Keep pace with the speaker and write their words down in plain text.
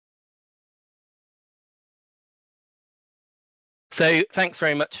So thanks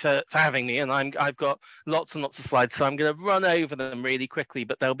very much for having me, and I've got lots and lots of slides, so I'm going to run over them really quickly,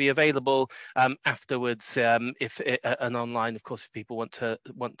 but they'll be available afterwards if and online, of course, if people want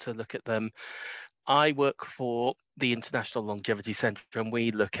to look at them. I work for the International Longevity Centre, and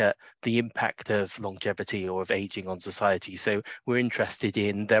we look at the impact of longevity or of aging on society. So we're interested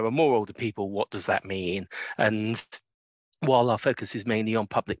in, there are more older people, what does that mean? And while our focus is mainly on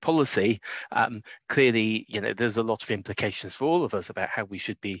public policy, clearly, there's a lot of implications for all of us about how we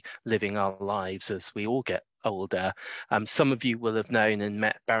should be living our lives as we all get older. Some of you will have known and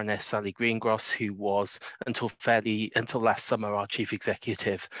met Baroness Sally Greengross, who was until last summer our chief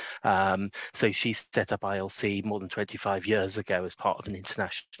executive. So she set up ILC more than 25 years ago as part of an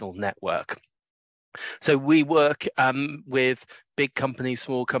international network. So we work with big companies,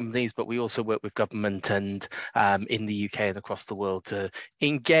 small companies, but we also work with government and in the UK and across the world to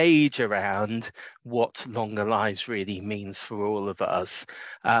engage around what longer lives really means for all of us.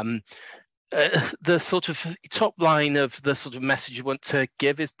 The sort of top line of the sort of message you want to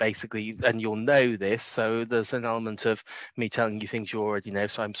give is basically, and you'll know this, so there's an element of me telling you things you already know,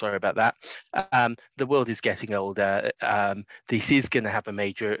 so I'm sorry about that. The world is getting older. This is going to have a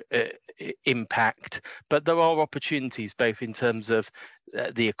major impact, but there are opportunities both in terms of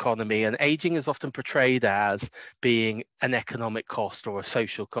the economy, and aging is often portrayed as being an economic cost or a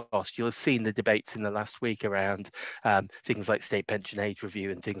social cost. You'll have seen the debates in the last week around things like state pension age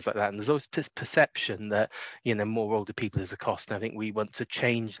review and things like that, and there's always this perception that more older people is a cost, and I think we want to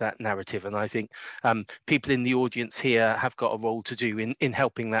change that narrative, and I think people in the audience here have got a role to do in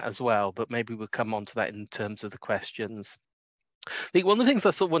helping that as well, but maybe we'll come on to that in terms of the questions. I think one of the things I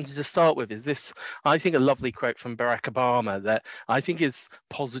sort of wanted to start with is this, I think, a lovely quote from Barack Obama that I think is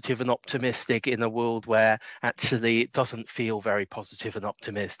positive and optimistic in a world where actually it doesn't feel very positive and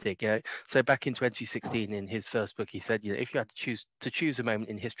optimistic. So back in 2016, in his first book, he said, if you had to choose a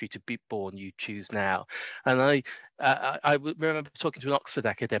moment in history to be born, you choose now. And I remember talking to an Oxford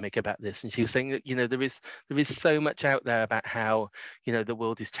academic about this, and she was saying that there is so much out there about how the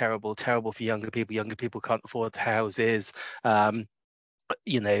world is terrible for younger people can't afford houses.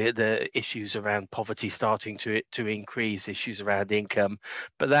 The issues around poverty starting to increase, issues around income,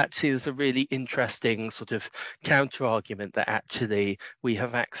 but that is a really interesting sort of counter argument that actually we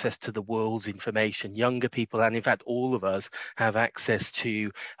have access to the world's information. Younger people, and in fact all of us, have access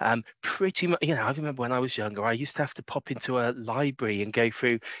to pretty much, I remember when I was younger, I used to have to pop into a library and go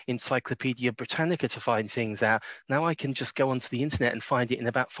through Encyclopedia Britannica to find things out. Now I can just go onto the internet and find it in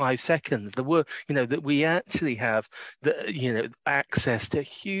about 5 seconds. That we actually have access to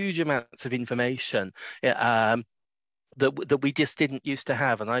huge amounts of information that we just didn't used to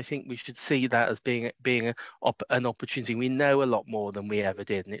have, and I think we should see that as being an opportunity. We know a lot more than we ever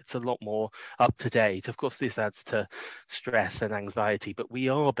did, and it's a lot more up to date. Of course, this adds to stress and anxiety, but we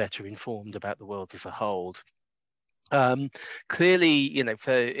are better informed about the world as a whole. Clearly,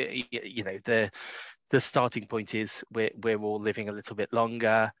 the starting point is we're all living a little bit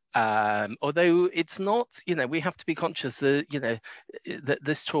longer. Although it's not, we have to be conscious that, that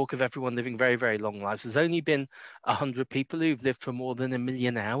this talk of everyone living very, very long lives, there's only been 100 people who've lived for more than 1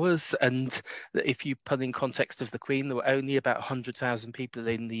 million hours. And if you put in context of the Queen, there were only about 100,000 people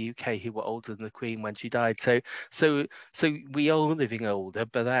in the UK who were older than the Queen when she died. So we are living older,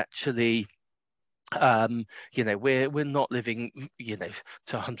 but actually, we're not living,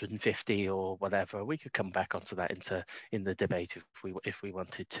 to 150 or whatever. We could come back onto that in the debate if we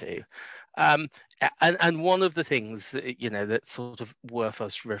wanted to. And one of the things that's sort of worth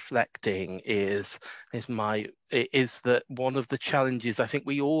us reflecting is that one of the challenges I think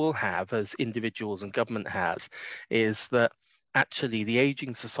we all have as individuals and government has is that actually the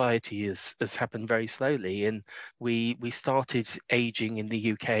aging society has happened very slowly, and we started aging in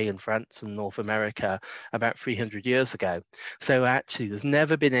the UK and France and North America about 300 years ago. So actually there's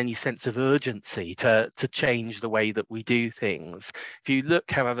never been any sense of urgency to change the way that we do things. If you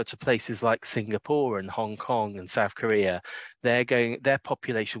look, however, to places like Singapore and Hong Kong and South Korea, their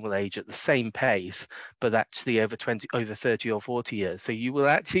population will age at the same pace, but actually over 30 or 40 years. So you will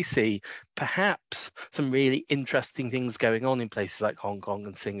actually see perhaps some really interesting things going on in places like Hong Kong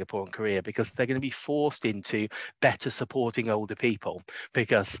and Singapore and Korea, because they're going to be forced into better supporting older people,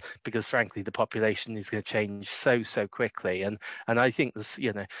 because frankly the population is going to change so quickly. And I think this,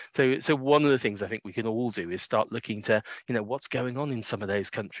 so one of the things I think we can all do is start looking to what's going on in some of those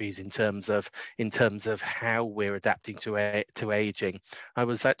countries in terms of how we're adapting to aging. I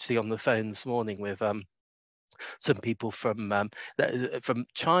was actually on the phone this morning with some people from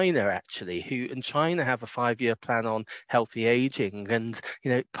China actually, who in China have a 5-year plan on healthy aging, and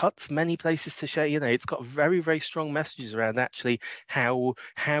it puts many places to shame. It's got very, very strong messages around actually how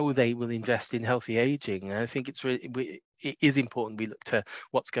they will invest in healthy aging. And I think it is important we look to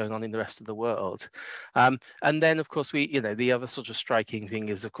what's going on in the rest of the world. And then, of course, the other sort of striking thing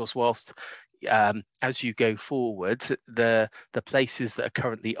is, of course, whilst as you go forward, the places that are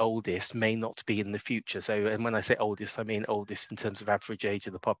currently oldest may not be in the future. So, and when I say oldest, I mean oldest in terms of average age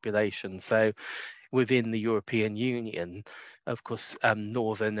of the population. So, within the European Union, of course,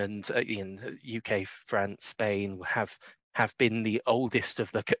 Northern and in UK, France, Spain have been the oldest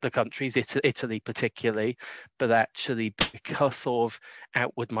of the countries, Italy particularly, but actually because of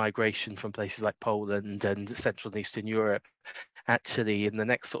outward migration from places like Poland and Central and Eastern Europe, actually in the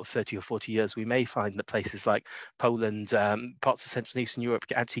next sort of 30 or 40 years, we may find that places like Poland, parts of Central and Eastern Europe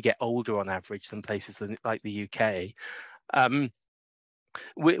actually get older on average than places like the UK.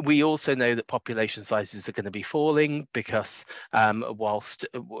 We also know that population sizes are going to be falling because whilst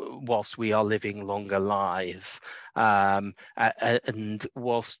we are living longer lives, and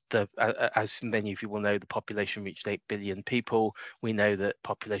whilst as many of you will know, the population reached 8 billion people, we know that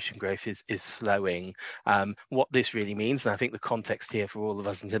population growth is slowing. What this really means, and I think the context here for all of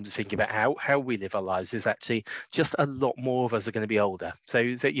us in terms of thinking about how we live our lives, is actually just a lot more of us are going to be older. So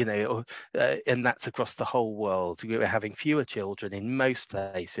and that's across the whole world. We're having fewer children in most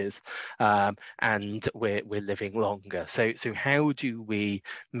places, and we're living longer. So how do we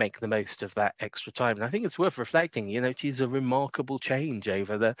make the most of that extra time? And I think it's worth reflecting. It is a remarkable change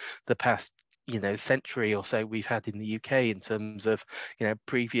over the past century or so we've had in the UK in terms of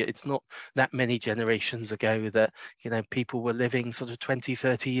previous. It's not that many generations ago that people were living sort of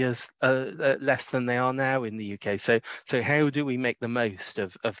 20-30 years less than they are now in the UK. So how do we make the most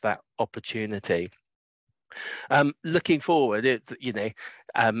of that opportunity? Looking forward,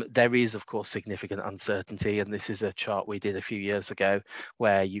 there is of course significant uncertainty, and this is a chart we did a few years ago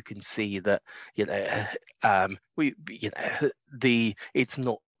where you can see that it's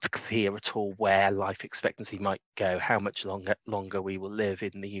not clear at all where life expectancy might go, how much longer we will live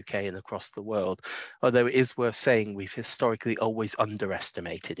in the UK and across the world. Although it is worth saying we've historically always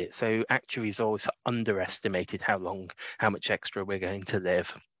underestimated it. So actuaries always underestimated how much extra we're going to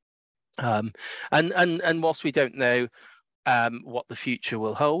live. And whilst we don't know what the future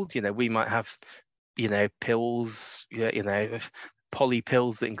will hold, we might have pills, poly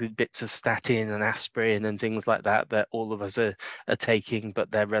pills that include bits of statin and aspirin and things like that all of us are taking,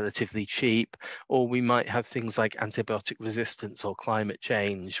 but they're relatively cheap. Or we might have things like antibiotic resistance or climate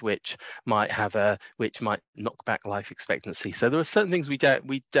change, which might knock back life expectancy. So there are certain things we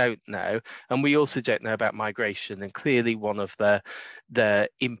don't know, and we also don't know about migration. And clearly one of the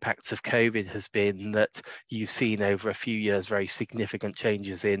impacts of COVID has been that you've seen over a few years very significant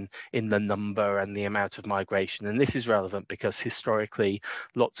changes in the number and the amount of migration. And this is relevant because historically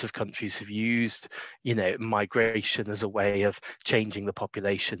lots of countries have used migration as a way of changing the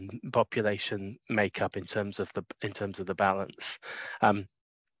population makeup in terms of the balance. So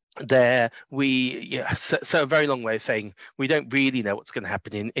a very long way of saying we don't really know what's going to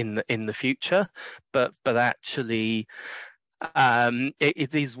happen in the future, but actually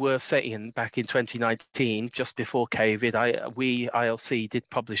it is worth saying back in 2019, just before COVID, ILC did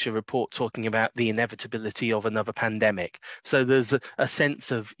publish a report talking about the inevitability of another pandemic. So there's a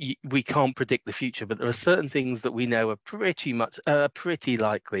sense of we can't predict the future, but there are certain things that we know are pretty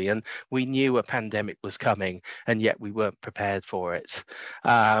likely, and we knew a pandemic was coming, and yet we weren't prepared for it.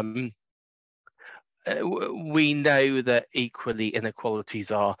 We know that equally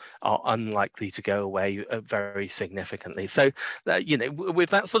inequalities are unlikely to go away very significantly. So, with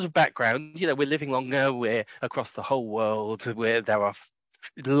that sort of background, we're living longer. We're across the whole world. Where there are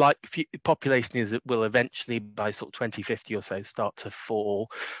population will eventually by sort of 2050 or so start to fall.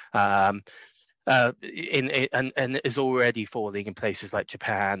 And is already falling in places like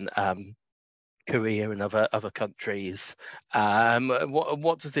Japan, Korea and other countries.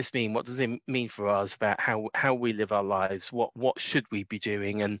 What does this mean? What does it mean for us about how we live our lives? What should we be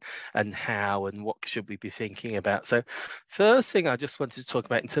doing, and how, and what should we be thinking about? So first thing I just wanted to talk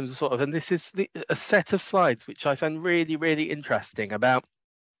about in terms of sort of, and this is a set of slides which I found really, really interesting about,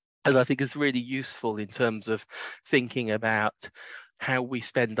 as I think is really useful in terms of thinking about how we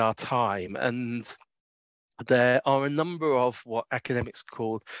spend our time. And there are a number of what academics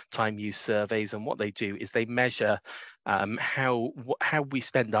call time use surveys, and what they do is they measure how we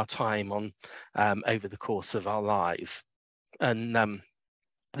spend our time on over the course of our lives. And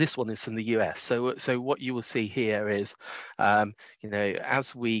This one is from the US. So what you will see here is,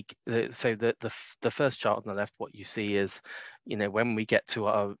 as we so the first chart on the left, what you see is, when we get to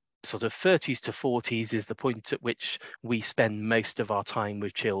our sort of 30s to 40s is the point at which we spend most of our time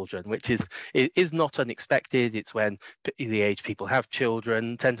with children, which is not unexpected. It's when the age people have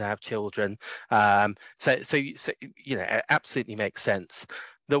children, tend to have children. So it absolutely makes sense.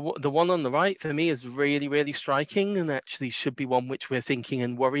 The one on the right for me is really, really striking, and actually should be one which we're thinking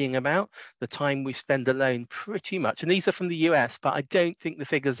and worrying about. The time we spend alone, pretty much, and these are from the US, but I don't think the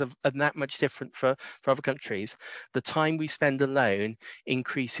figures are that much different for other countries. The time we spend alone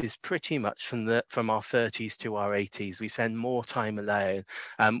increases pretty much from our 30s to our 80s. We spend more time alone.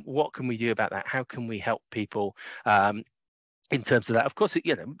 What can we do about that? How can we help people? In terms of that, of course,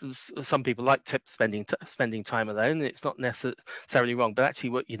 some people like spending time alone, and it's not necessarily wrong. But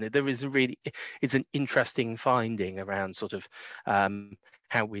actually, there is it's an interesting finding around sort of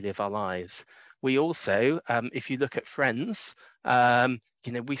how we live our lives. We also, if you look at friends,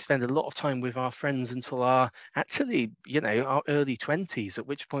 we spend a lot of time with our friends until our early 20s, at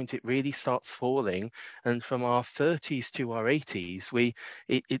which point it really starts falling. And from our 30s to our 80s,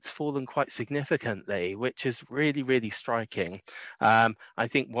 it's fallen quite significantly, which is really, really striking. I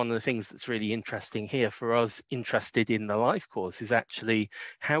think one of the things that's really interesting here for us interested in the life course is actually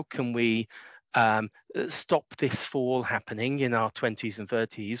how can we stop this fall happening in our 20s and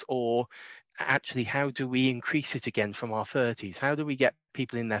 30s, or actually how do we increase it again from our 30s? How do we get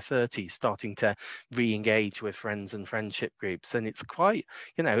people in their 30s starting to re-engage with friends and friendship groups? And it's quite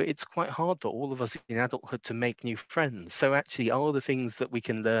hard for all of us in adulthood to make new friends. So actually, are the things that we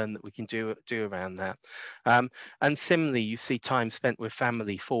can learn that we can do around that? And similarly, you see time spent with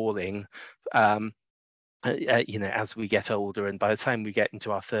family falling as we get older, and by the time we get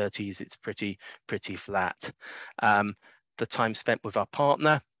into our 30s, it's pretty flat. The time spent with our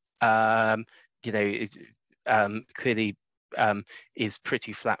partner, clearly is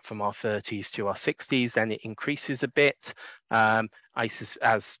pretty flat from our 30s to our 60s. Then it increases a bit.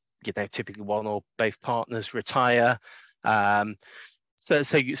 As typically one or both partners retire.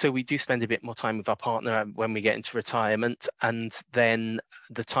 So we do spend a bit more time with our partner when we get into retirement, and then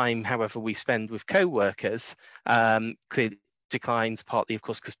the time, however, we spend with co-workers clearly declines, partly, of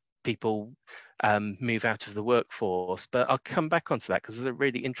course, because people move out of the workforce. But I'll come back onto that because there's a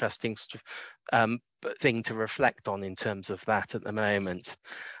really interesting sort of thing to reflect on in terms of that at the moment.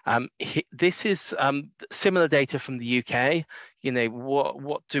 This is similar data from the UK.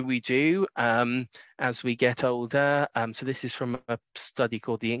 What do we do as we get older? So this is from a study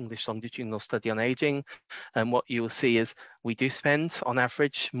called the English Longitudinal Study on Aging, and what you will see is we do spend, on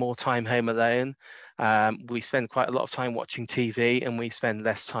average, more time home alone. We spend quite a lot of time watching TV, and we spend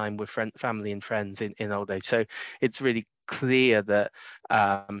less time with family and friends in old age. So it's really clear that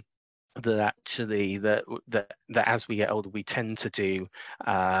actually that as we get older, we tend to do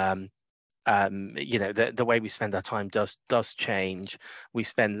the way we spend our time does change. We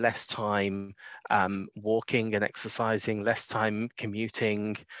spend less time walking and exercising, less time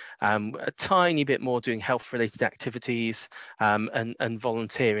commuting, a tiny bit more doing health related activities, and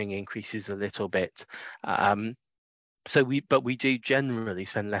volunteering increases a little bit. But we do generally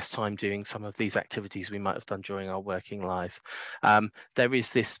spend less time doing some of these activities we might have done during our working lives. There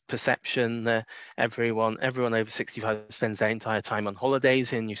is this perception that everyone over 65 spends their entire time on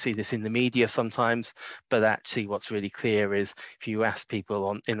holidays, and you see this in the media sometimes. But actually, what's really clear is if you ask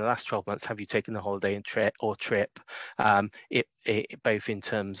people in the last 12 months, have you taken a holiday and trip? Both in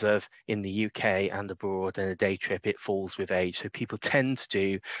terms of in the UK and abroad, and a day trip, it falls with age. So people tend to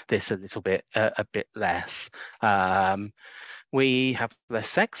do this a little bit, a bit less. We have less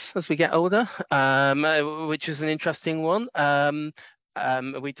sex as we get older, which is an interesting one.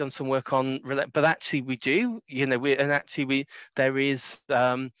 We've done some work on, but actually we do, there is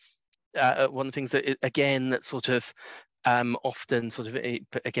one of the things that again that sort of often sort of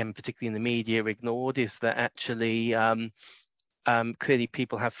again particularly in the media ignored is that actually clearly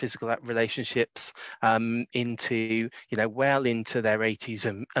people have physical relationships into well into their 80s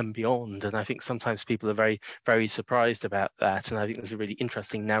and beyond, and I think sometimes people are very, very surprised about that, and I think there's a really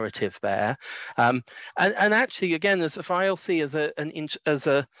interesting narrative there. And actually, again, as for ILC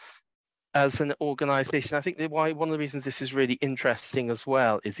as an organization, I think one of the reasons this is really interesting as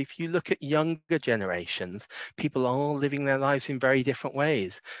well is if you look at younger generations, people are living their lives in very different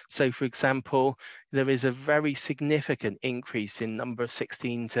ways. So for example, there is a very significant increase in number of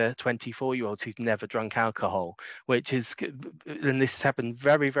 16 to 24-year-olds who've never drunk alcohol, which is, and this has happened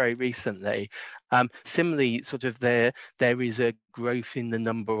very, very recently. Similarly, sort of there is a growth in the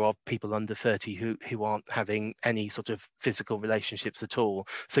number of people under 30 who aren't having any sort of physical relationships at all.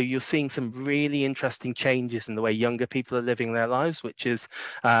 So you're seeing some really interesting changes in the way younger people are living their lives, which is,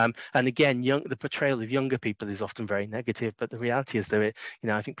 and again, the portrayal of younger people is often very negative, but the reality is there,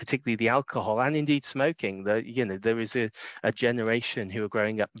 I think particularly the alcohol and indeed smoking, there is a generation who are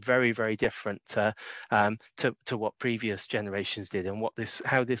growing up very, very different to what previous generations did, and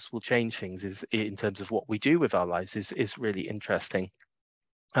how this will change things is in terms of what we do with our lives is really interesting.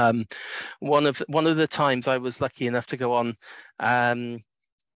 One of the times I was lucky enough to go on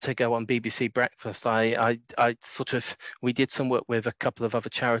BBC Breakfast, we did some work with a couple of other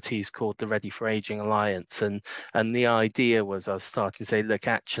charities called the Ready for Aging Alliance, and the idea was I was starting to say, look,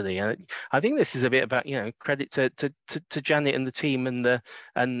 actually, I think this is a bit about credit to Janet and the team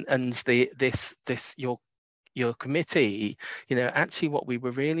your committee. Actually what we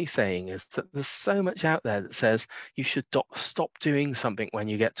were really saying is that there's so much out there that says you should stop doing something when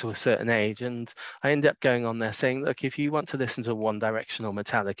you get to a certain age, and I end up going on there saying, look, if you want to listen to One Direction or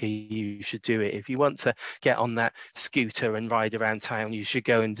Metallica, you should do it. If you want to get on that scooter and ride around town, you should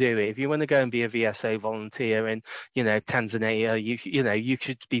go and do it. If you want to go and be a VSO volunteer in Tanzania, you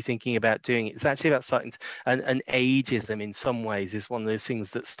should be thinking about doing it. It's actually about starting and ageism in some ways is one of those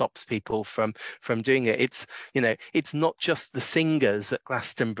things that stops people from doing it. It's not just the singers at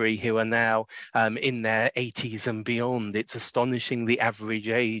Glastonbury who are now in their 80s and beyond. It's astonishing the average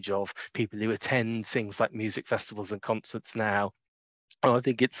age of people who attend things like music festivals and concerts now. I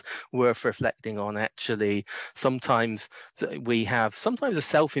think it's worth reflecting on, actually. Sometimes we have a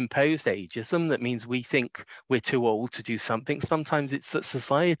self-imposed ageism that means we think we're too old to do something. Sometimes it's that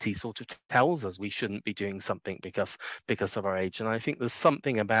society sort of tells us we shouldn't be doing something because of our age. And I think there's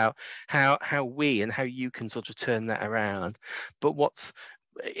something about how we and how you can sort of turn that around. But what's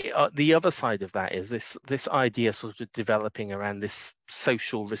the other side of that is this idea sort of developing around this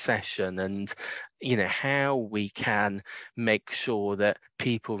social recession, and how we can make sure that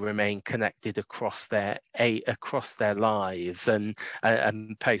people remain connected across their lives and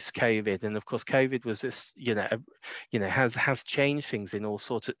post COVID. And of course COVID was this has changed things in all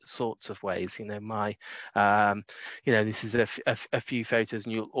sorts of ways. This is a few photos,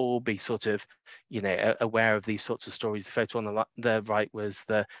 and you'll all be sort of aware of these sorts of stories. The photo on the right was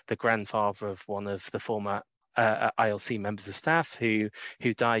the grandfather of one of the former ILC members of staff who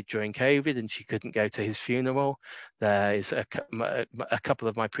died during COVID, and she couldn't go to his funeral. There is a couple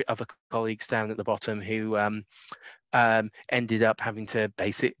of my other colleagues down at the bottom who ended up having to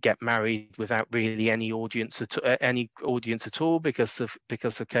get married without really any audience at all because of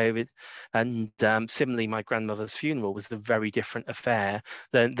COVID. And similarly, my grandmother's funeral was a very different affair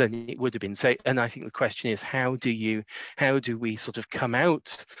than it would have been. So, and I think the question is, how do we sort of come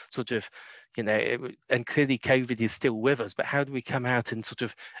out sort of and clearly COVID is still with us, but how do we come out and sort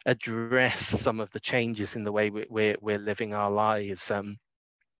of address some of the changes in the way we're living our lives? So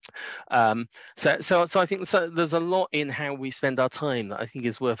I think there's a lot in how we spend our time that I think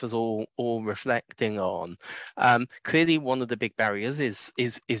is worth us all reflecting on. Clearly, one of the big barriers is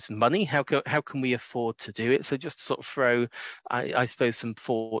money. How can we afford to do it? So just to sort of throw, I suppose, some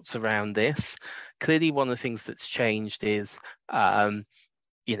thoughts around this. Clearly, one of the things that's changed is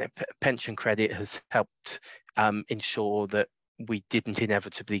pension credit has helped ensure that we didn't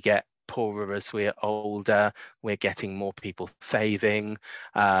inevitably get poorer as we're older. We're getting more people saving.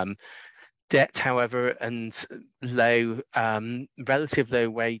 Debt, however, and relative low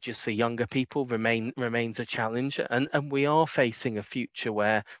wages for younger people remains a challenge, and we are facing a future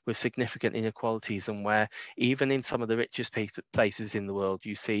where with significant inequalities, and where even in some of the richest places in the world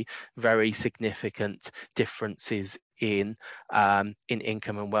you see very significant differences in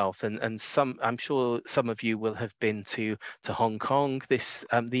income and wealth. And I'm sure some of you will have been to Hong Kong.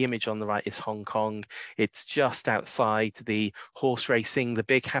 The image on the right is Hong Kong. It's just outside the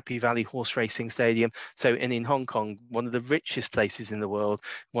big Happy Valley horse racing stadium. So in Hong Kong, one of the richest places in the world,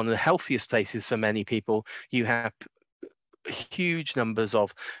 one of the healthiest places for many people, you have huge numbers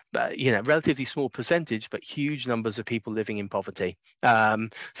of relatively small percentage, but huge numbers of people living in poverty.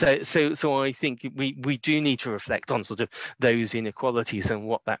 So I think we do need to reflect on sort of those inequalities and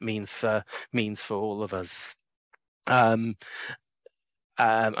what that means for all of us.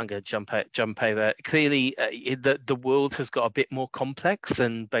 I'm going to jump over. Clearly, the world has got a bit more complex,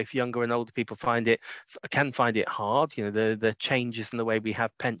 and both younger and older people can find it hard. The changes in the way we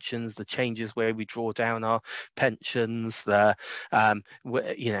have pensions, the changes where we draw down our pensions, how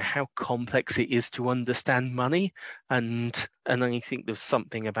complex it is to understand money, and I think there's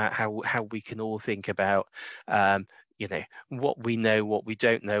something about how we can all think about what we know, what we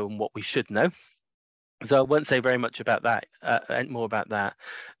don't know, and what we should know. So I won't say very much about that, more about that.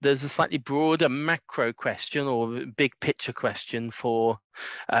 There's a slightly broader macro question or big picture question for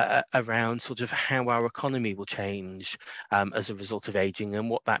around sort of how our economy will change as a result of aging, and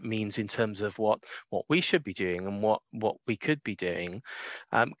what that means in terms of what we should be doing and what we could be doing.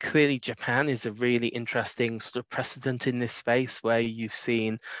 Clearly, Japan is a really interesting sort of precedent in this space, where you've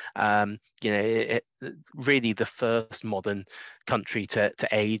seen really the first modern country to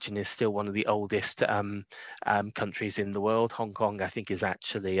age, and is still one of the oldest countries in the world. Hong Kong, I think, is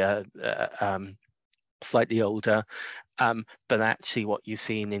actually slightly older. But actually what you've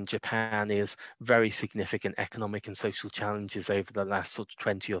seen in Japan is very significant economic and social challenges over the last sort of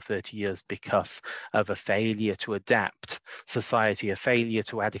 20 or 30 years because of a failure to adapt society, a failure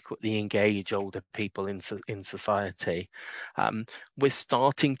to adequately engage older people in society. We're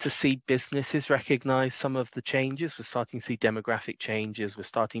starting to see businesses recognize some of the changes. We're starting to see demographic changes. We're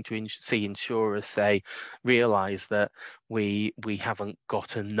starting to see insurers realize that we haven't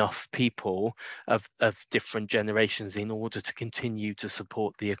got enough people of different generations in order to continue to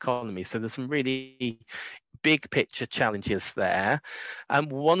support the economy. So there's some really big picture challenges there. And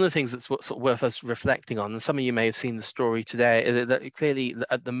one of the things that's sort of worth us reflecting on, and some of you may have seen the story today, that clearly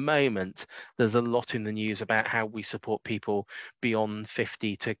at the moment there's a lot in the news about how we support people beyond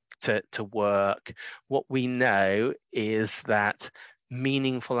 50 to work. What we know is that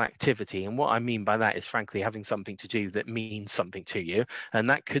meaningful activity, and what I mean by that is frankly having something to do that means something to you, and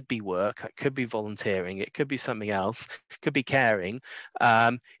that could be work, it could be volunteering, it could be something else, it could be caring.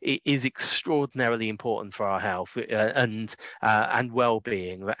 It is extraordinarily important for our health and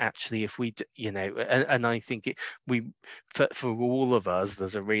well-being. That actually, if we and I think for all of us,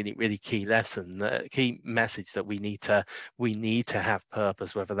 there's a really, really key lesson, key message, that we need to have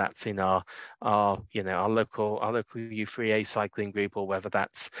purpose, whether that's in our local u3a cycling group, or whether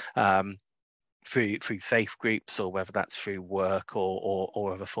that's through faith groups, or whether that's through work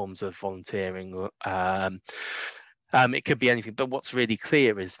or other forms of volunteering. It could be anything, but what's really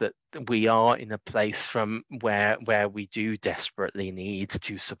clear is that we are in a place from where we do desperately need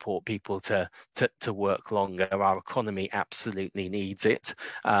to support people to work longer. Our economy absolutely needs it.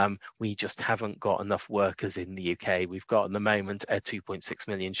 We just haven't got enough workers in the UK. We've got at the moment a 2.6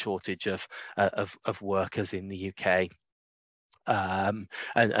 million shortage of workers in the UK. And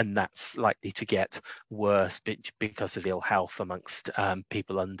that's likely to get worse because of ill health amongst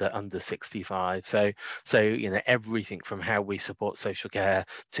people under 65. So everything from how we support social care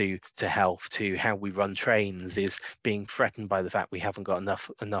to health to how we run trains is being threatened by the fact we haven't got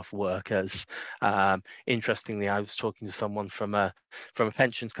enough workers. Interestingly, I was talking to someone from a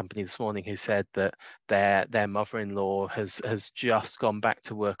pensions company this morning who said that their mother-in-law has just gone back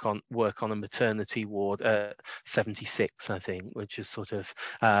to work on a maternity ward at 76, I think, which is sort of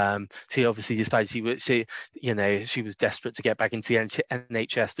she obviously decided she was desperate to get back into the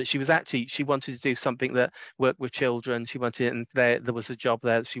NHS, but she wanted to do something that worked with children. She wanted, and there was a job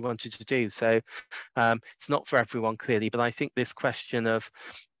there that she wanted to do. So it's not for everyone, clearly, but I think this question of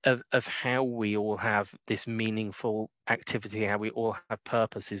how we all have this meaningful activity, how we all have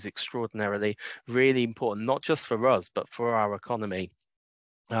purpose, is extraordinarily really important, not just for us, but for our economy.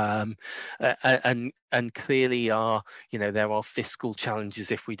 And clearly there are fiscal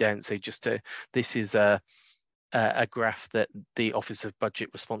challenges if we don't. So this is a graph that the Office of Budget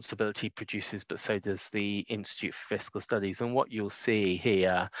Responsibility produces, but so does the Institute for Fiscal Studies. And what you'll see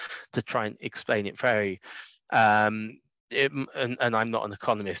here, to try and explain it very and I'm not an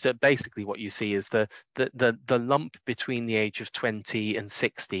economist, so basically what you see is the lump between the age of 20 and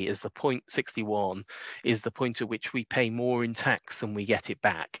 60 is the point. 61 is the point at which we pay more in tax than we get it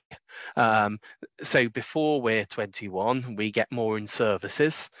back. So before we're 21, we get more in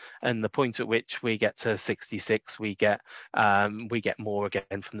services, and the point at which we get to 66, we get more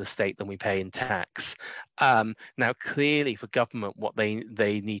again from the state than we pay in tax. Now, clearly, for government, what they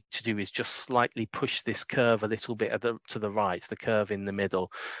need to do is just slightly push this curve a little bit to the right, the curve in the middle.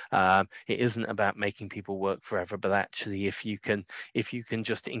 It isn't about making people work forever, but actually, if you can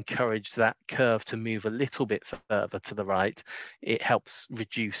just encourage that curve to move a little bit further to the right, it helps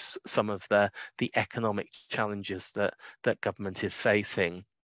reduce some of the economic challenges that government is facing.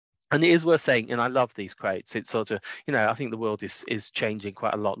 And it is worth saying, and I love these quotes. It's sort of, I think the world is changing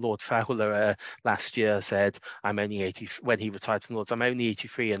quite a lot. Lord Fowler last year said, "I'm only 80." When he retired from Lords, "I'm only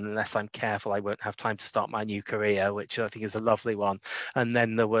 83, and unless I'm careful, I won't have time to start my new career," which I think is a lovely one. And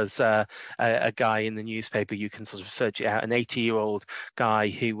then there was a guy in the newspaper. You can sort of search it out. An 80-year-old guy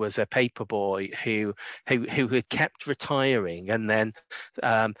who was a paper boy who had kept retiring, and then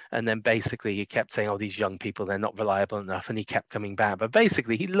basically he kept saying, "Oh, these young people, they're not reliable enough," and he kept coming back. But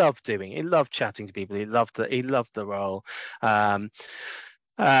basically, he loved doing it. He loved chatting to people. He loved the role. So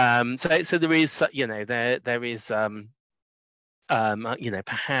there is, there is.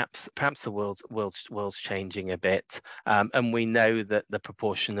 Perhaps the world's changing a bit, and we know that the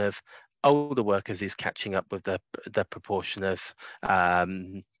proportion of older workers is catching up with the proportion of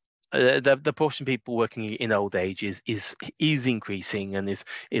the portion of people working in old age is increasing and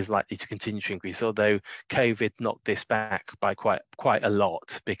is likely to continue to increase. Although COVID knocked this back by quite a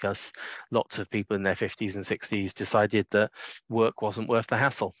lot, because lots of people in their 50s and 60s decided that work wasn't worth the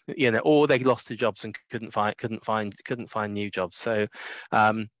hassle, or they lost their jobs and couldn't find new jobs.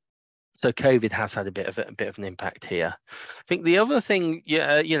 So COVID has had a bit of an impact here. I think the other thing,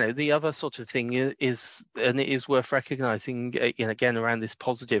 the other sort of thing is, and it is worth recognizing, again, around this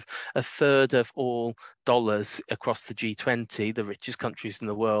positive, a third of all dollars across the G20, the richest countries in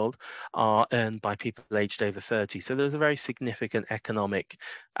the world, are earned by people aged over 30. So there's a very significant economic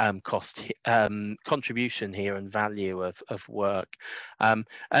cost contribution here and value of work. And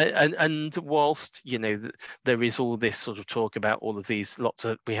whilst, there is all this sort of talk about all of these,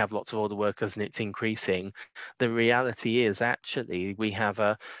 we have lots of older workers and it's increasing, the reality is actually we have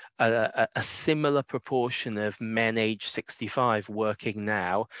a similar proportion of men aged 65 working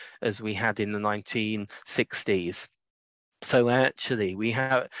now as we had in the 1960s. So actually we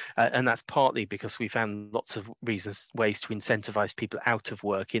have, and that's partly because we found lots of ways to incentivize people out of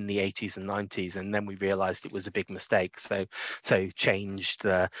work in the 80s and 90s, and then we realized it was a big mistake. So changed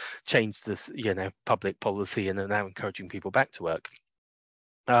this, public policy, and are now encouraging people back to work.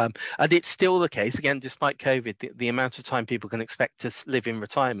 And it's still the case, again, despite COVID, the amount of time people can expect to live in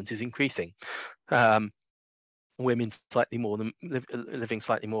retirement is increasing. Women slightly more than living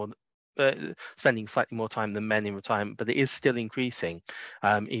slightly more, spending slightly more time than men in retirement, but it is still increasing,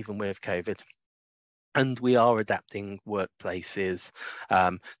 even with COVID. And we are adapting workplaces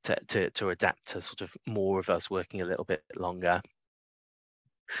to adapt to sort of more of us working a little bit longer.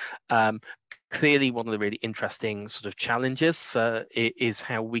 Clearly, one of the really interesting sort of challenges is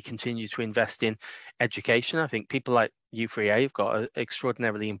how we continue to invest in education. I think people like u3a have got an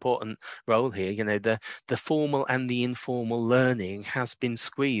extraordinarily important role here. The formal and the informal learning has been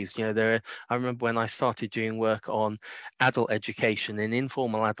squeezed. I remember when I started doing work on adult education and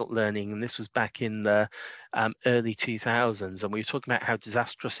informal adult learning, and this was back in the early 2000s, and we were talking about how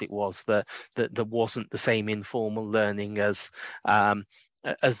disastrous it was that there wasn't the same informal learning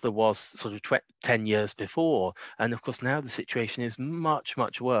as there was sort of 10 years before. And of course now the situation is much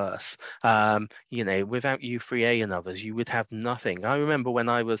worse. Without u3a and others, you would have nothing. I remember when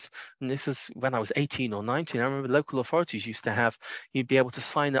I was 18 or 19, I remember local authorities used to have, you'd be able to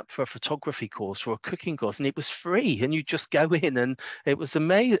sign up for a photography course or a cooking course, and it was free, and you just go in, and it was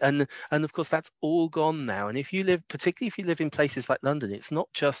amazing. And of course that's all gone now. And particularly if you live in places like London, it's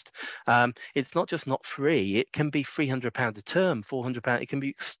not just not free, it can be £300 a term, £400. It can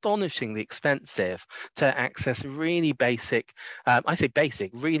be astonishingly expensive to access really basic,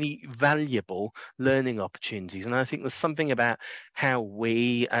 really valuable learning opportunities. And I think there's something about how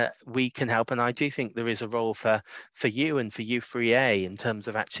we can help. And I do think there is a role for you and for u3a in terms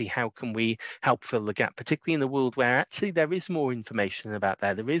of actually how can we help fill the gap, particularly in a world where actually there is more information about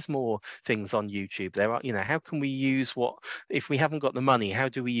there is more things on YouTube. There are, how can we use if we haven't got the money, how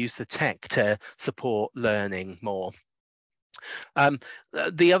do we use the tech to support learning more?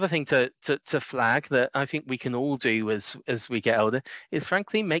 The other thing to flag that I think we can all do as we get older is,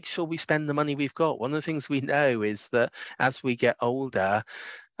 frankly, make sure we spend the money we've got. One of the things we know is that as we get older,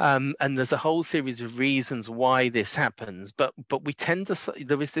 and there's a whole series of reasons why this happens, but we tend to,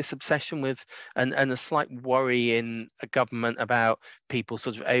 there is this obsession with and a slight worry in a government about people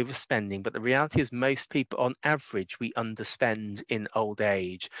sort of overspending. But the reality is most people, on average, we underspend in old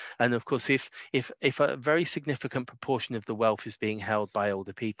age. And of course, if a very significant proportion of the wealth is being held by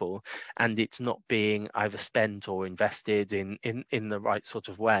older people and it's not being either spent or invested in the right sort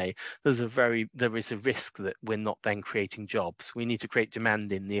of way, there is a risk that we're not then creating jobs. We need to create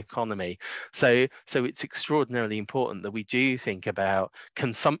demand in the economy. So it's extraordinarily important that we do think about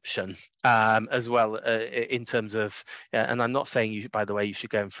consumption as well, in terms of, and I'm not saying you, by the way, you should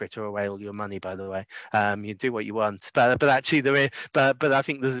go and fritter away all your money, by the way. You do what you want, but actually there is, but I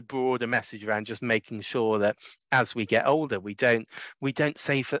think there's a broader message around just making sure that as we get older, we don't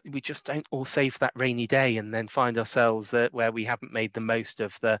save, we just don't all save that rainy day and then find ourselves that where we haven't made the most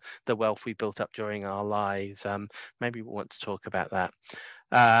of the wealth we built up during our lives. Maybe we want to talk about that.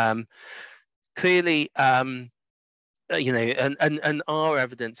 Clearly, and our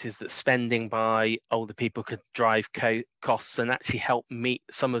evidence is that spending by older people could drive costs and actually help meet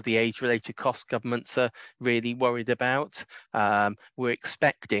some of the age-related costs governments are really worried about. We're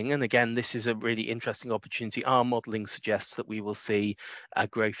expecting, and again, this is a really interesting opportunity. Our modelling suggests that we will see a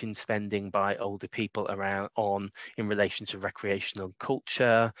growth in spending by older people in relation to recreational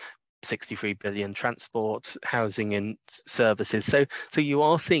culture, 63 billion transport, housing and services. So you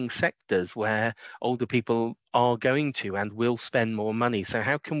are seeing sectors where older people are going to and will spend more money. So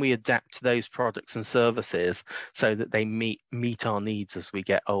how can we adapt those products and services so that they meet our needs as we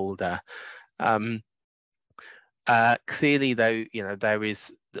get older? Clearly, though, there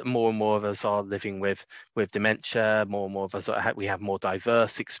is more and more of us are living with dementia. More and more of us we have more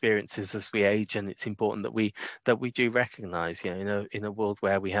diverse experiences as we age, and it's important that we do recognise, in a world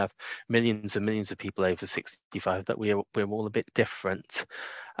where we have millions and millions of people over 65, that we're all a bit different.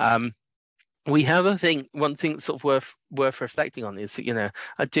 We have one thing sort of worth reflecting on is that,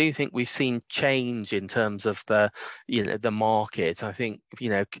 I do think we've seen change in terms of the market. I think,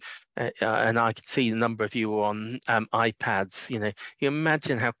 and I can see the number of you on iPads. You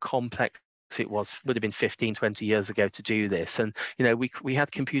imagine how complex it would have been 15, 20 years ago to do this. And we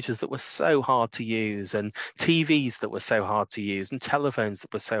had computers that were so hard to use, and TVs that were so hard to use, and telephones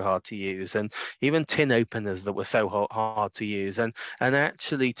that were so hard to use, and even tin openers that were so hard to use. And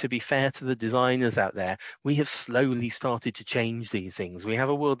actually, to be fair to the designers out there, we have slowly started to change these things. We have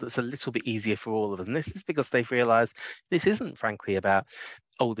a world that's a little bit easier for all of us, and this is because they've realized this isn't frankly about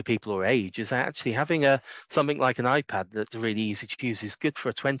older people or age. Is actually having something like an iPad that's really easy to use is good for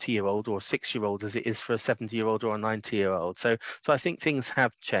a 20-year-old or a 6-year-old as it is for a 70-year-old or a 90-year-old. So I think things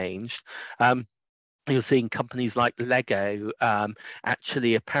have changed. You're seeing companies like Lego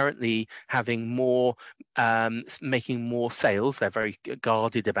actually apparently having more, making more sales. They're very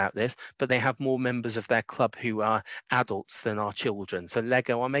guarded about this, but they have more members of their club who are adults than our children. So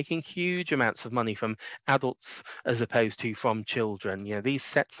Lego are making huge amounts of money from adults as opposed to from children. These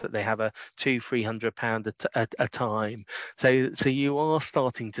sets that they have are £200-300 a time. So you are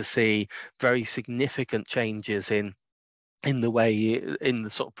starting to see very significant changes in the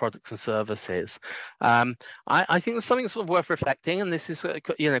sort of products and services. I think there's something sort of worth reflecting, and this is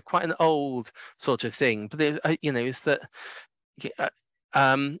quite an old sort of thing, but is that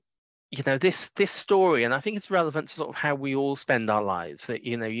this story, and I think it's relevant to sort of how we all spend our lives. That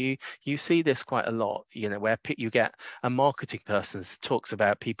you see this quite a lot. Where you get a marketing person talks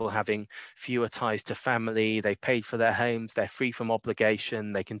about people having fewer ties to family. They've paid for their homes. They're free from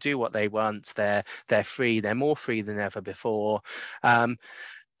obligation. They can do what they want. They're free. They're more free than ever before. And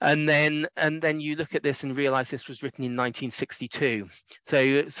then you look at this and realize this was written in 1962.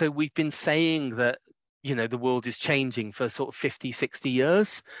 So we've been saying that the world is changing for sort of 50, 60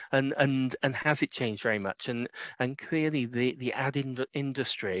 years, and has it changed very much? And clearly the ad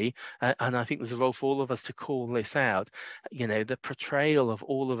industry, and I think there's a role for all of us to call this out. The portrayal of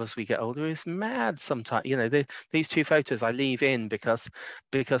all of us we get older is mad sometimes. These two photos I leave in because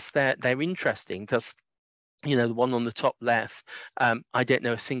they're interesting, because the one on the top left, I don't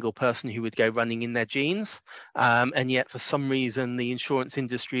know a single person who would go running in their jeans, and yet for some reason the insurance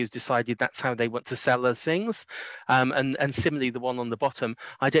industry has decided that's how they want to sell us things. And similarly, the one on the bottom,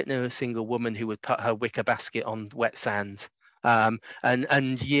 I don't know a single woman who would put her wicker basket on wet sand.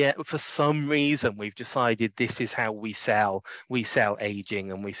 And yet for some reason we've decided this is how we sell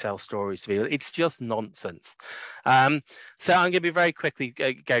aging, and we sell stories to people. It's just nonsense. So I'm going to be very quickly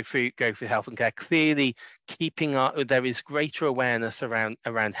go through health and care. Clearly, there is greater awareness around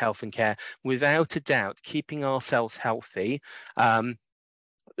health and care. Without a doubt, keeping ourselves healthy,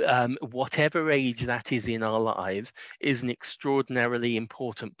 whatever age that is in our lives, is an extraordinarily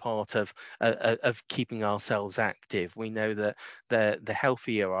important part of keeping ourselves active. We know that the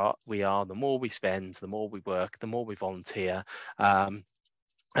healthier we are, the more we spend, the more we work, the more we volunteer.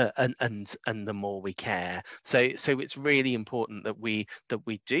 And the more we care. So it's really important that we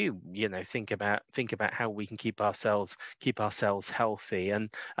do think about how we can keep ourselves healthy, and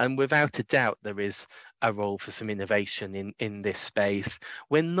without a doubt there is a role for some innovation in this space.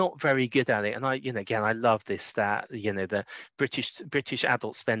 We're not very good at it, and again, I love this stat. The British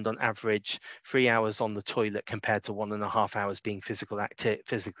adults spend on average 3 hours on the toilet compared to 1.5 hours being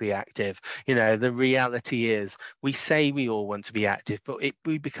physically active. The reality is we say we all want to be active, but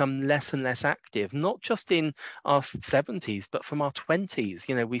we become less and less active, not just in our 70s, but from our 20s.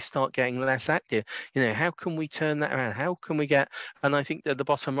 We start getting less active. How can we turn that around? How can we get? And I think at the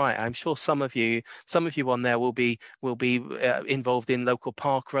bottom right, I'm sure some of you on there will be involved in local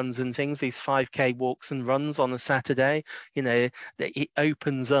park runs and things. These 5K walks and runs on a Saturday. It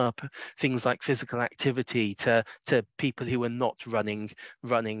opens up things like physical activity to people who are not running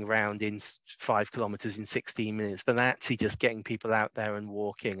around in 5 kilometers in 16 minutes, but actually just getting people out there and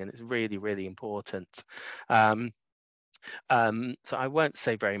walking, and it's really, really important. So I won't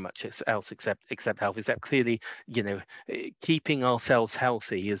say very much else except health. Is that clearly, keeping ourselves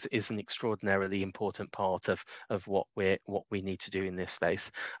healthy is an extraordinarily important part of what we need to do in this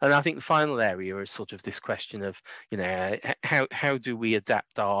space. And I think the final area is sort of this question of, how do we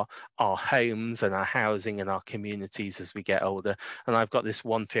adapt our homes and our housing and our communities as we get older? And I've got this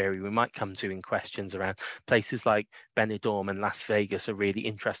one theory we might come to in questions around places like Benidorm and Las Vegas are really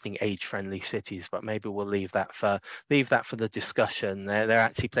interesting age-friendly cities, but maybe we'll leave that for the discussion. They're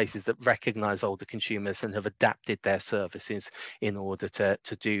actually places that recognize older consumers and have adapted their services in order to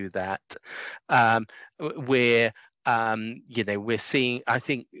do that. We're seeing, I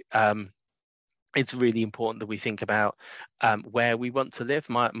think, it's really important that we think about where we want to live.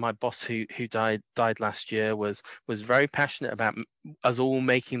 My boss who died last year was very passionate about us all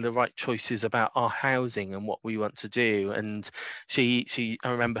making the right choices about our housing and what we want to do. And I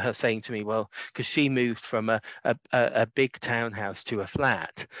remember her saying to me, well, because she moved from a big townhouse to a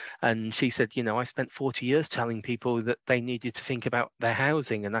flat, and she said, I spent 40 years telling people that they needed to think about their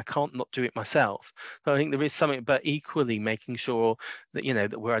housing, and I can't not do it myself. So I think there is something, but equally making sure that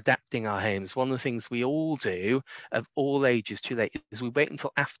that we're adapting our homes. One of the things we all do of all ages too late is we wait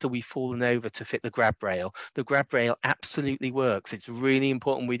until after we've fallen over to fit the grab rail. The grab rail absolutely works. It's really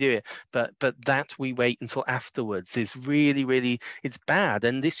important we do it, but that we wait until afterwards is really, really, it's bad.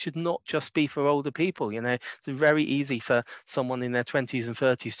 And this should not just be for older people. It's very easy for someone in their 20s and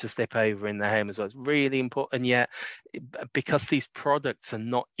 30s to slip over in their home as well. It's really important. And yet, because these products are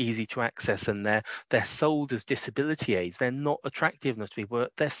not easy to access and they're sold as disability aids, they're not attractive enough to people.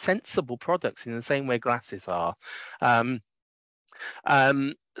 They're sensible products in the same way glasses are.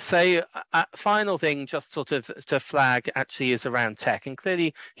 So final thing, just sort of to flag, actually is around tech, and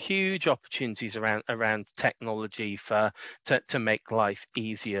clearly huge opportunities around technology to make life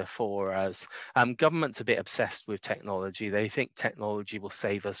easier for us. Government's a bit obsessed with technology. They think technology will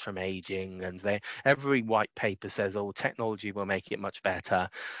save us from aging, and every white paper says, oh, technology will make it much better.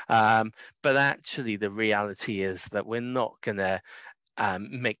 But actually the reality is that we're not going to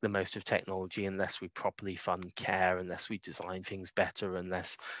make the most of technology unless we properly fund care, unless we design things better,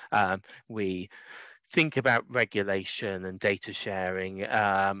 unless we think about regulation and data sharing.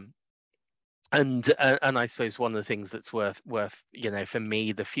 And I suppose one of the things that's worth for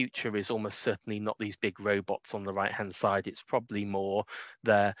me, the future is almost certainly not these big robots on the right hand side. It's probably more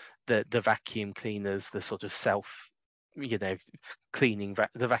the vacuum cleaners, the sort of self cleaning,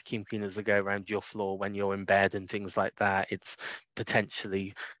 the vacuum cleaners that go around your floor when you're in bed and things like that. It's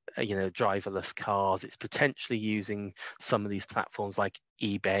potentially driverless cars. It's potentially using some of these platforms like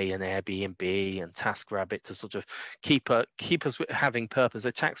eBay and Airbnb and TaskRabbit to sort of keep us having purpose.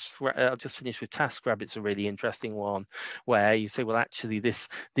 I'll just finish with TaskRabbit's a really interesting one, where you say, well, actually this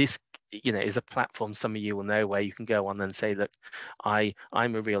is a platform some of you will know, where you can go on and say, look,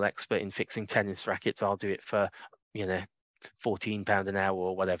 I'm a real expert in fixing tennis rackets. I'll do it for £14 an hour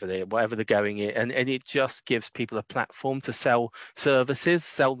or whatever they're going in, and it just gives people a platform to sell services,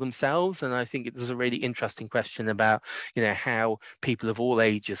 sell themselves. And I think there's a really interesting question about how people of all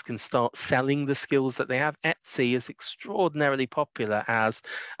ages can start selling the skills that they have. Etsy is extraordinarily popular as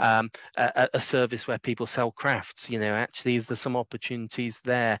a service where people sell crafts. Actually, is there some opportunities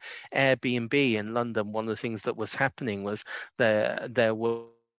there? Airbnb in London, one of the things that was happening was there were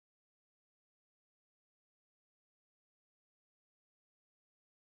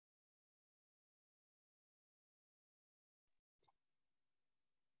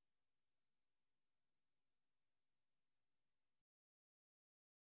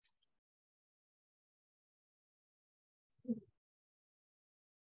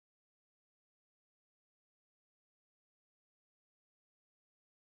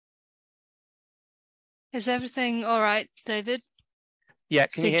Is everything all right, David? Yeah,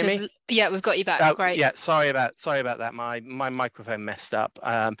 can you hear me? Yeah, we've got you back. Great. Yeah, sorry about that. My microphone messed up.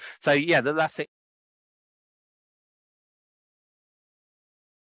 So yeah, that's it.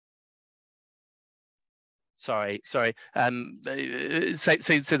 Sorry. So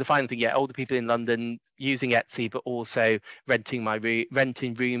the final thing, yeah, older people in London using Etsy, but also renting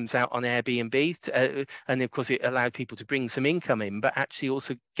rooms out on Airbnb, and of course it allowed people to bring some income in, but actually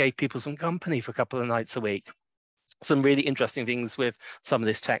also gave people some company for a couple of nights a week. Some really interesting things with some of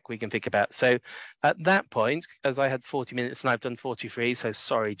this tech we can think about. So at that point, as I had 40 minutes and I've done 43, so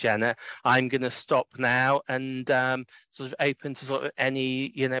sorry, Jenna, I'm going to stop now and sort of open to sort of any,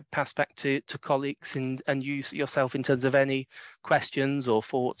 pass back to colleagues and use yourself in terms of any questions or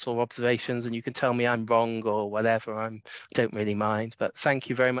thoughts or observations, and you can tell me I'm wrong or whatever. I don't really mind, but thank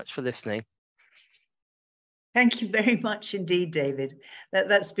you very much for listening. Thank you very much indeed, David.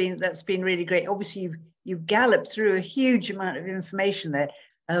 That's been really great. Obviously, you've galloped through a huge amount of information there.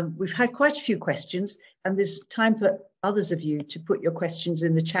 We've had quite a few questions, and there's time for others of you to put your questions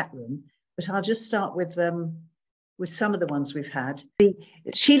in the chat room. But I'll just start with some of the ones we've had.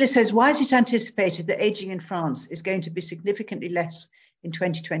 Sheila says, "Why is it anticipated that ageing in France is going to be significantly less in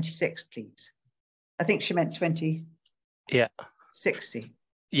 2026, please?" I think she meant 2060.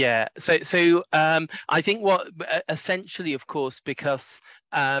 Yeah, so I think what essentially, of course, because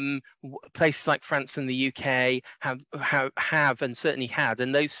places like France and the UK have and certainly had,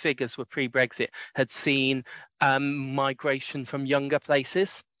 and those figures were pre-Brexit, had seen migration from younger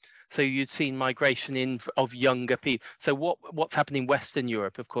places. So you'd seen migration of younger people. So what's happened in Western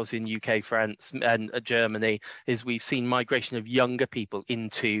Europe, of course, in UK, France, and Germany, is we've seen migration of younger people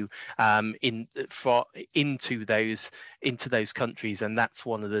into those countries, and that's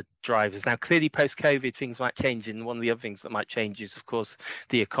one of the drivers. Now, clearly, post-COVID, things might change, and one of the other things that might change is, of course,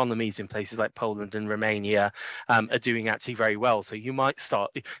 the economies in places like Poland and Romania are doing actually very well. So you might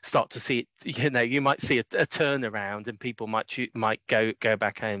start to see it. You might see a turnaround, and people might go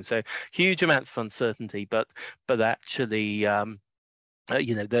back home. So huge amounts of uncertainty, but actually,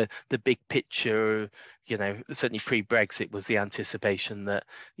 the big picture, certainly pre-Brexit, was the anticipation that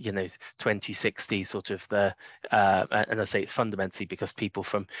 2060 sort of and I say it's fundamentally because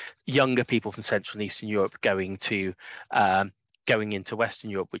younger people from Central and Eastern Europe going into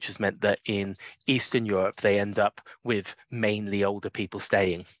Western Europe, which has meant that in Eastern Europe they end up with mainly older people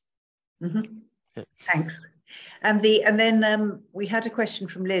staying. Mm-hmm. Yeah. Thanks. And then we had a question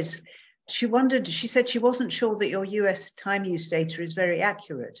from Liz. She said she wasn't sure that your US time use data is very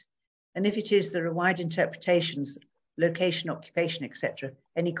accurate. And if it is, there are wide interpretations, location, occupation, etc.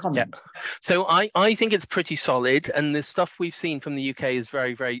 Any comment? Yeah. So I think it's pretty solid, and the stuff we've seen from the UK is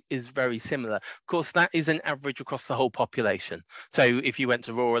very similar. Of course, that is an average across the whole population. So if you went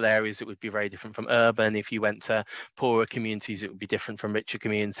to rural areas, it would be very different from urban. If you went to poorer communities, it would be different from richer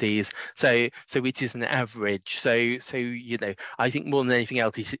communities. So it is an average. So I think more than anything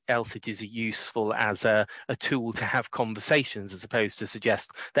else, it is useful as a tool to have conversations, as opposed to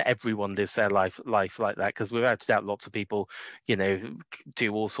suggest that everyone lives their life like that. Because without a doubt, lots of people,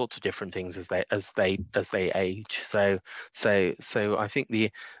 do all sorts of different things as they age. So I think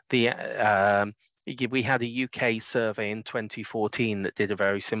we had a UK survey in 2014 that did a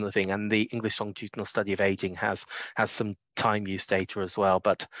very similar thing, and the English Longitudinal Study of Aging has some time use data as well.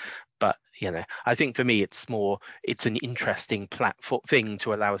 But I think for me it's an interesting platform thing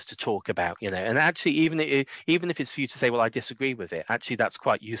to allow us to talk about, and actually even if it's for you to say, well, I disagree with it, actually that's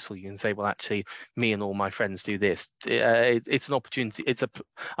quite useful. You can say, well, actually me and all my friends do this. It's an opportunity.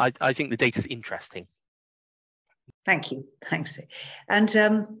 I think the data is interesting. Thank you. Thanks.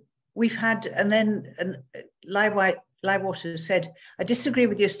 And we've had, and then Liewater said, "I disagree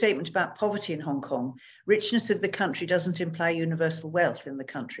with your statement about poverty in Hong Kong. Richness of the country doesn't imply universal wealth in the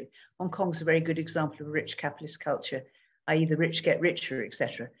country. Hong Kong's a very good example of a rich capitalist culture, i.e. the rich get richer,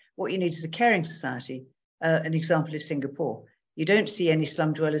 etc. What you need is a caring society. An example is Singapore. You don't see any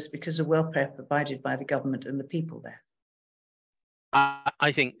slum dwellers because of welfare provided by the government and the people there."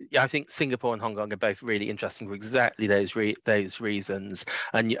 I think Singapore and Hong Kong are both really interesting for exactly those reasons,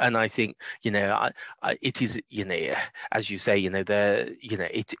 and I think it is as you say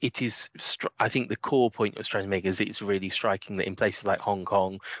it is. I think the core point I was trying to make is it's really striking that in places like Hong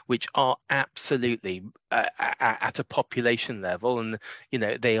Kong, which are absolutely at a population level, and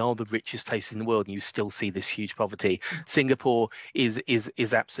they are the richest place in the world, and you still see this huge poverty. Singapore is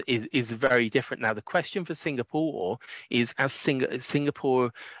very different. Now the question for Singapore is, as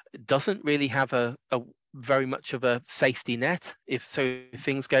Singapore doesn't really have a very much of a safety net if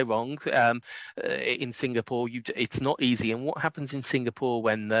things go wrong. In Singapore, it's not easy. And what happens in Singapore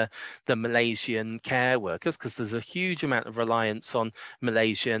when the Malaysian care workers, because there's a huge amount of reliance on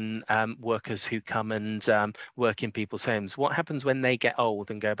Malaysian workers who come and work in people's homes. What happens when they get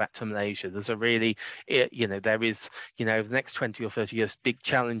old and go back to Malaysia? There's a really, there is, over the next 20 or 30 years, big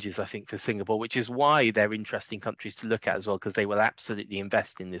challenges, I think, for Singapore, which is why they're interesting countries to look at as well, because they will absolutely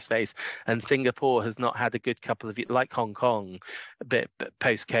invest in this space. And Singapore has not had a good couple of years, like Hong Kong, but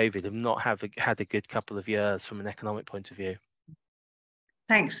post-COVID, have not had a good couple of years from an economic point of view.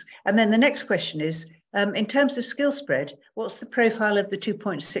 Thanks. And then the next question is, in terms of skill spread, what's the profile of the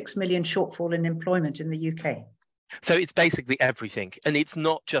 2.6 million shortfall in employment in the UK? So it's basically everything, and it's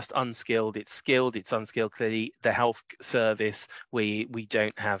not just unskilled, it's skilled, it's unskilled. Clearly, the health service, we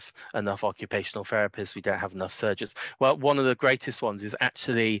don't have enough occupational therapists, we don't have enough surgeons. Well, one of the greatest ones is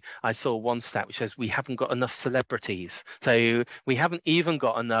actually, I saw one stat which says we haven't got enough celebrities. So we haven't even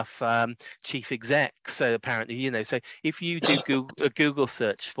got enough chief execs. So apparently, so if you do a Google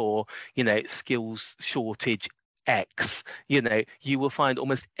search for, skills shortage X, you will find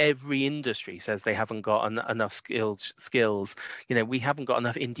almost every industry says they haven't got enough skills. We haven't got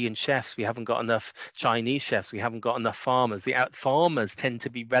enough Indian chefs, we haven't got enough Chinese chefs, we haven't got enough farmers. The farmers tend to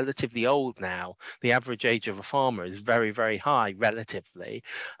be relatively old now. The average age of a farmer is very, very high relatively,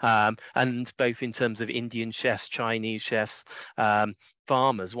 and both in terms of Indian chefs, Chinese chefs,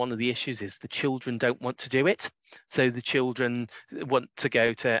 farmers, one of the issues is the children don't want to do it. So the children want to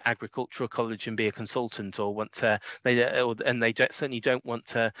go to agricultural college and be a consultant, or they certainly don't want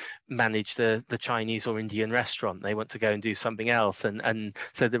to manage the Chinese or Indian restaurant. They want to go and do something else, and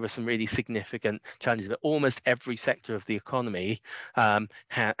so there are some really significant challenges. But almost every sector of the economy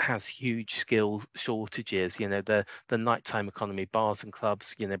has huge skill shortages. The nighttime economy, bars and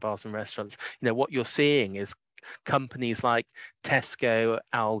clubs, bars and restaurants. What you're seeing is companies like Tesco,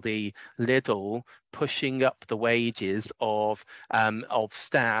 Aldi, Lidl pushing up the wages of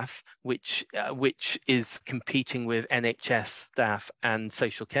staff, which is competing with NHS staff and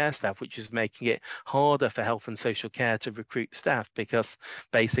social care staff, which is making it harder for health and social care to recruit staff, because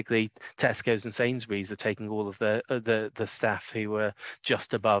basically Tesco's and Sainsbury's are taking all of the staff who are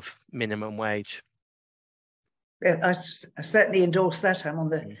just above minimum wage. I certainly endorse that. I'm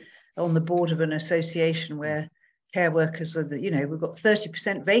on the board of an association where care workers are we've got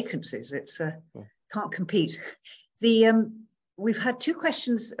 30% vacancies. It's can't compete. We've had two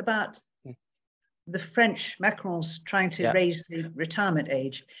questions about the French. Macron's trying to raise the retirement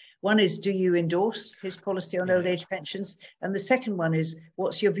age. One is, do you endorse his policy on old age pensions? And the second one is,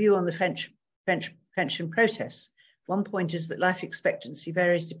 what's your view on the French pension protests? One point is that life expectancy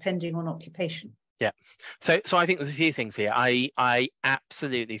varies depending on occupation. Yeah, so I think there's a few things here. I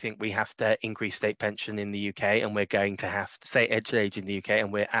absolutely think we have to increase state pension in the UK, and we're going to have to state age in the UK,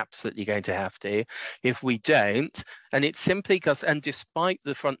 and we're absolutely going to have to. If we don't, and it's simply because, and despite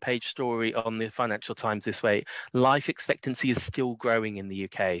the front page story on the Financial Times this way, life expectancy is still growing in the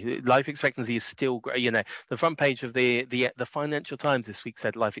UK. Life expectancy is still growing. The front page of the Financial Times this week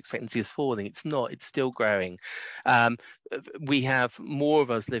said life expectancy is falling. It's not. It's still growing. We have more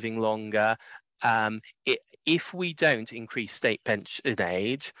of us living longer. If we don't increase state pension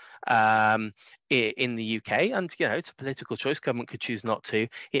age in the UK, and it's a political choice, government could choose not to,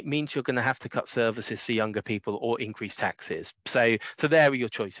 it means you're going to have to cut services for younger people or increase taxes. So there are your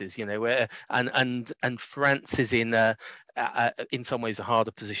choices. And France is in some ways a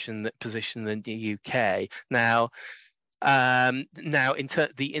harder position than the UK now.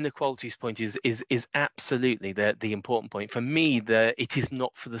 The inequalities point is absolutely the important point for me. It is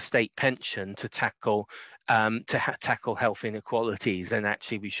not for the state pension to tackle tackle health inequalities, and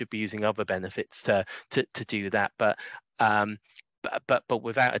actually we should be using other benefits to do that. But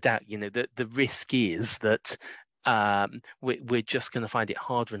without a doubt, the risk is that we're just going to find it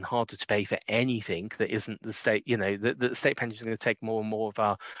harder and harder to pay for anything that isn't the state. The state pension is going to take more and more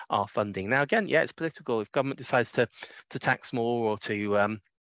of our funding. Now, again, it's political. If government decides to tax more or to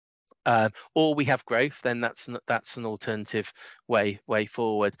or we have growth, then that's an alternative way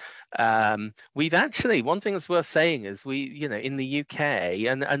forward. We've actually, one thing that's worth saying is we, in the UK,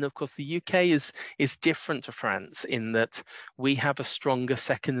 and of course the UK is different to France in that we have a stronger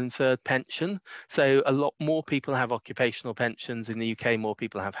second and third pension. So a lot more people have occupational pensions in the UK, more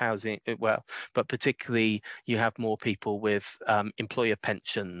people have housing, but particularly you have more people with employer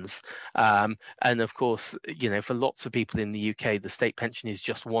pensions. And of course, for lots of people in the UK, the state pension is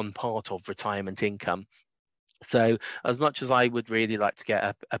just one part of retirement income. So as much as I would really like to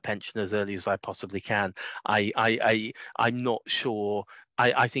get a pension as early as I possibly can, I'm not sure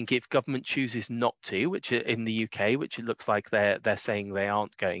I think if government chooses not to, which in the UK, which it looks like they're saying they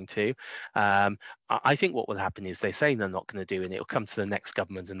aren't going to, I think what will happen is they say they're not going to do, and it'll come to the next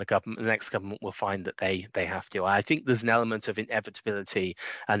government, and the next government will find that they have to. I think there's an element of inevitability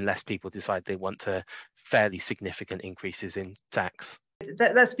unless people decide they want to fairly significant increases in tax.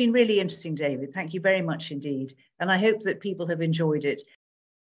 That's been really interesting, David. Thank you very much indeed. And I hope that people have enjoyed it.